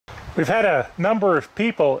We've had a number of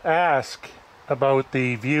people ask about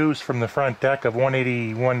the views from the front deck of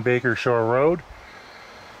 181 Baker Shore Road.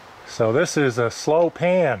 So this is a slow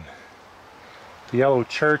pan. The yellow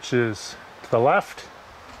church is to the left,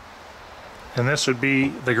 and this would be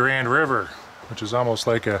the Grand River, which is almost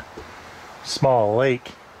like a small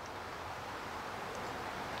lake.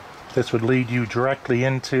 This would lead you directly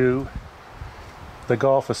into the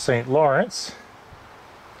Gulf of St. Lawrence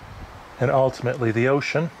and ultimately the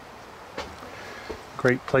ocean.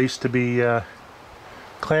 Great place to be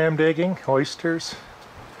clam digging, oysters.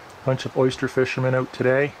 Bunch of oyster fishermen out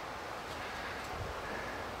today.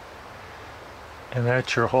 And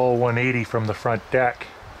that's your whole 180 from the front deck.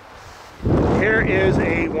 Here is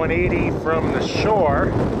a 180 from the shore.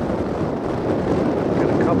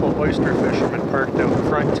 Got a couple oyster fishermen parked out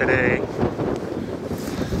front today,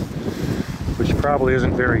 which probably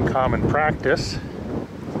isn't very common practice.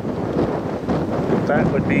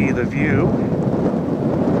 That would be the view,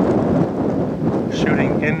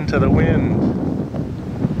 shooting into the wind.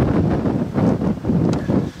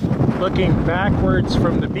 Looking backwards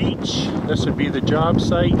from the beach, this would be the job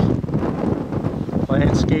site.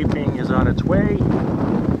 Landscaping is on its way.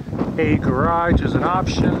 A garage is an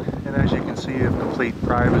option, and as you can see, you have complete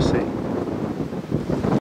privacy.